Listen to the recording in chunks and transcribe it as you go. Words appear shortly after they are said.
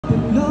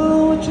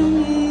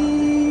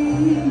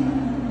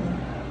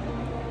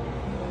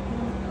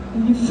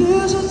you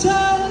feel so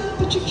tired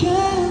but you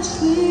can't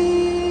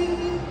sleep,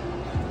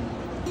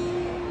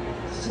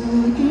 so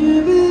I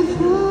give it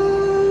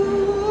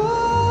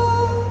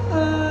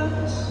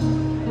us.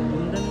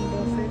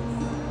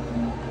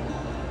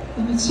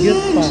 And the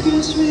tears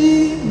go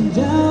streaming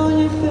down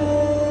your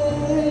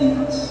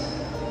face.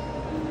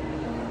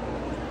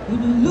 When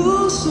you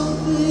lose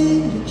something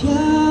you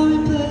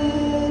can't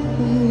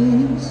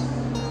replace.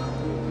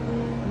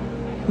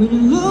 When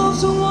you love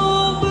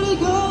someone but it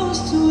goes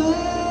to waste.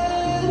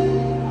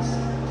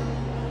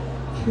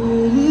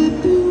 Could it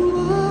be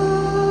wise?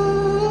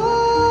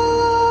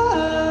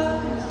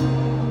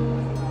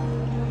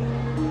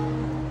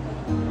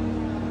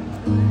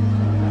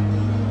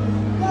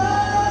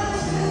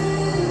 Lies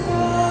in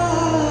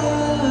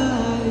line,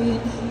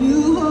 you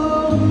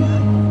hold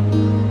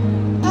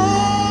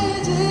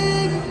and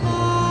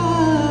ignite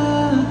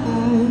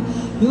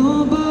your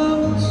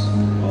bones.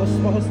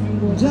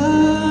 And I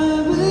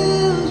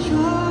will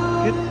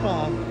try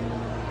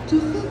to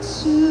fix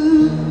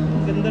you.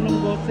 Ang ganda ng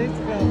boses,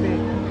 grabe.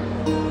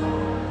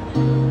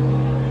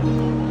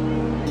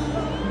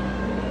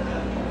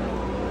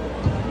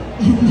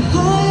 And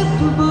high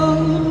up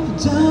above,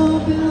 down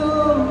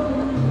below,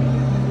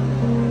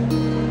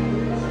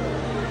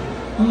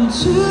 you're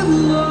too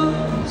low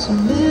to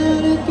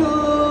let it go.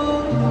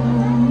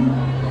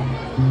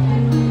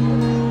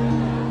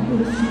 But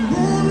if you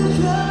never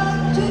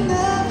try, you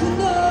never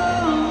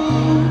know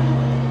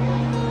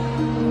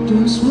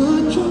just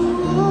what you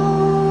want.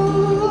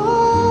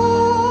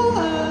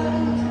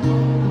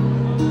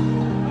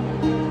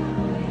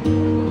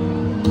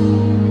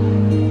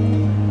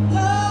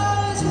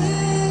 Lies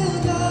will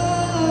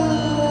guide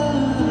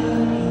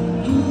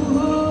you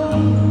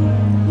home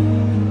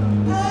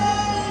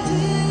and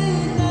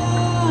deny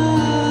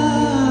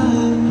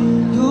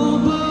your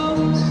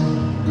bones.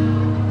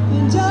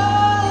 And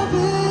I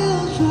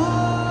will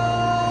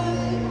try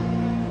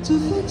to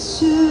fix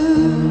you.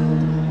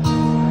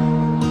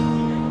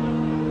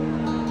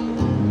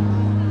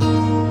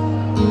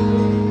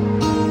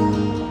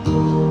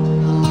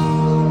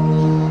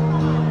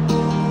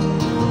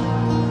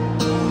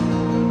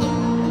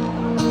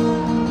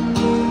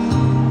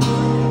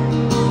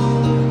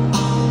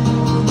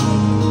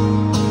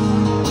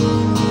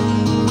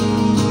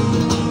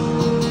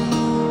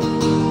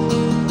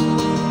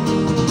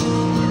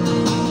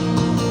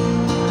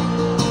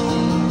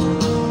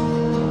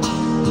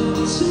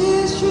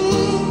 Tears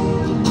stream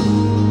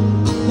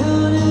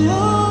down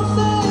your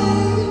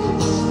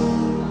face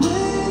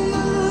when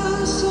you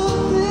lose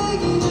something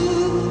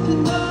you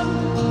cannot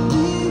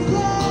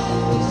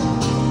replace.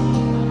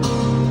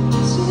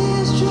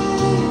 Tears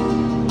stream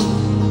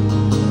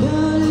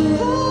down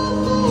your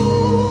face,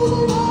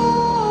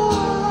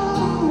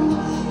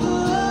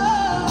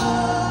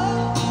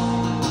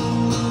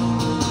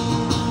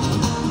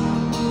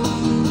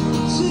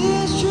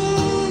 tears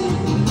stream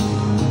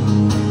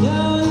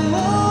down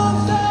your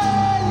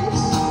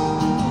face.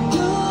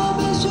 Don't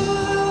be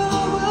sure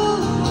I will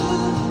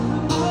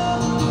remember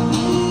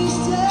these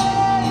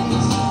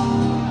days.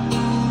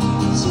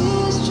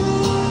 Tears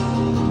stream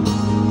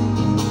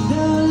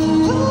down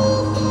your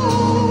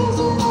face,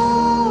 and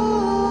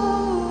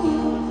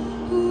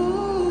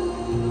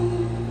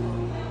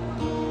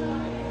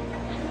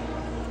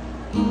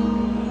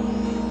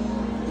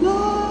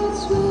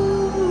lights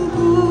will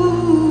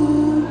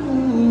burn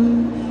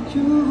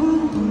you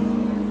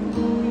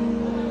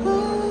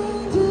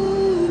and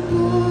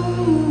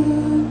burn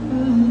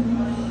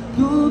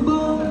your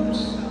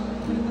bones.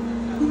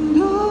 And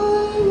I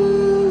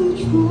will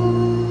try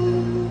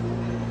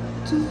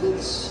to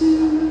fix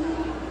you.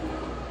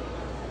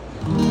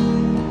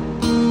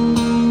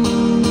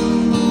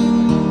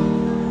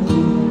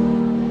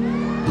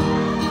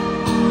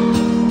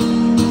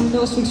 That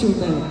was Fix Your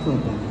Bed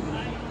program.